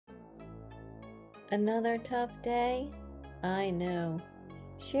Another tough day? I know.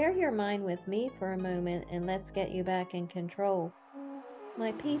 Share your mind with me for a moment and let's get you back in control.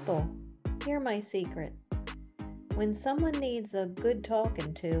 My people, hear my secret. When someone needs a good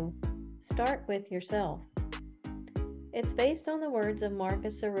talking to, start with yourself. It's based on the words of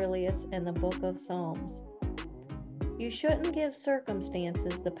Marcus Aurelius in the book of Psalms. You shouldn't give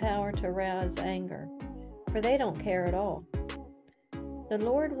circumstances the power to rouse anger, for they don't care at all. The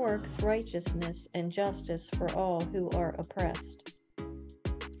Lord works righteousness and justice for all who are oppressed.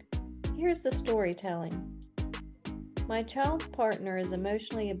 Here's the storytelling. My child's partner is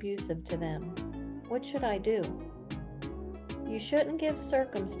emotionally abusive to them. What should I do? You shouldn't give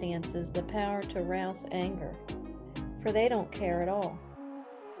circumstances the power to rouse anger, for they don't care at all.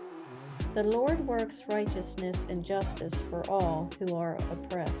 The Lord works righteousness and justice for all who are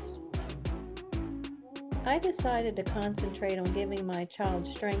oppressed. I decided to concentrate on giving my child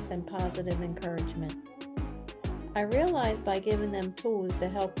strength and positive encouragement. I realized by giving them tools to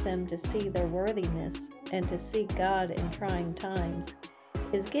help them to see their worthiness and to seek God in trying times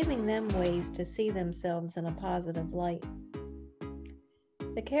is giving them ways to see themselves in a positive light.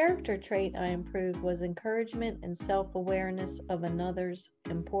 The character trait I improved was encouragement and self-awareness of another's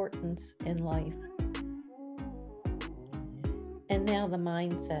importance in life. And now the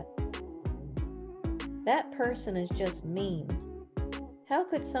mindset. That person is just mean. How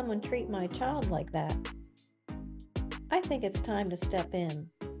could someone treat my child like that? I think it's time to step in.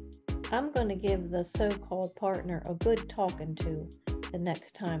 I'm going to give the so-called partner a good talking to the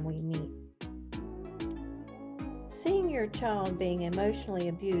next time we meet. Seeing your child being emotionally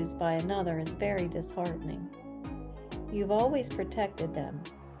abused by another is very disheartening. You've always protected them.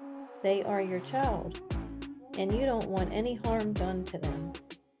 They are your child, and you don't want any harm done to them.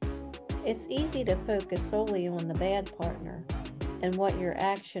 It's easy to focus solely on the bad partner and what your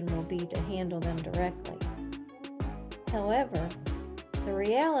action will be to handle them directly. However, the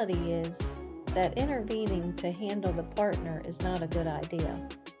reality is that intervening to handle the partner is not a good idea.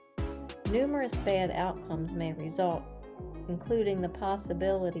 Numerous bad outcomes may result, including the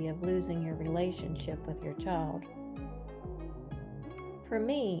possibility of losing your relationship with your child. For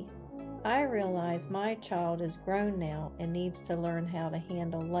me, I realize my child is grown now and needs to learn how to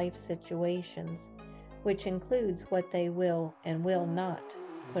handle life situations, which includes what they will and will not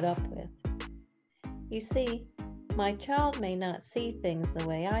put up with. You see, my child may not see things the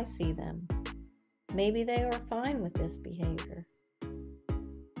way I see them. Maybe they are fine with this behavior.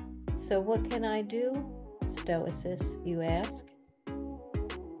 So what can I do, Stoicess, you ask?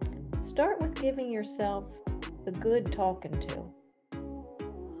 Start with giving yourself the good talking to.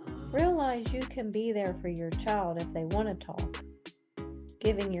 Realize you can be there for your child if they want to talk,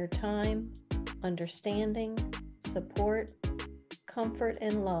 giving your time, understanding, support, comfort,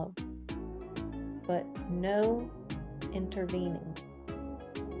 and love, but no intervening.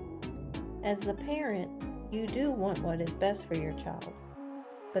 As the parent, you do want what is best for your child,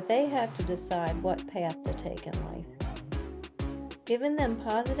 but they have to decide what path to take in life. Giving them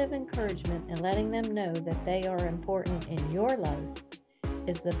positive encouragement and letting them know that they are important in your life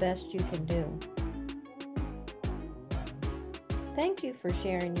is the best you can do. Thank you for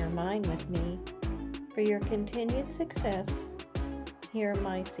sharing your mind with me. For your continued success, hear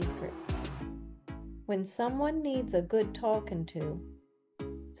my secret. When someone needs a good talking to,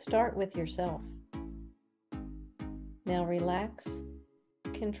 start with yourself. Now relax,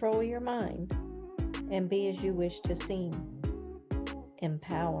 control your mind, and be as you wish to seem,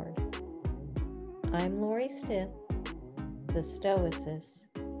 empowered. I'm Lori Stiff, the Stoicess,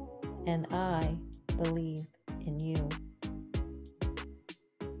 and I believe in you.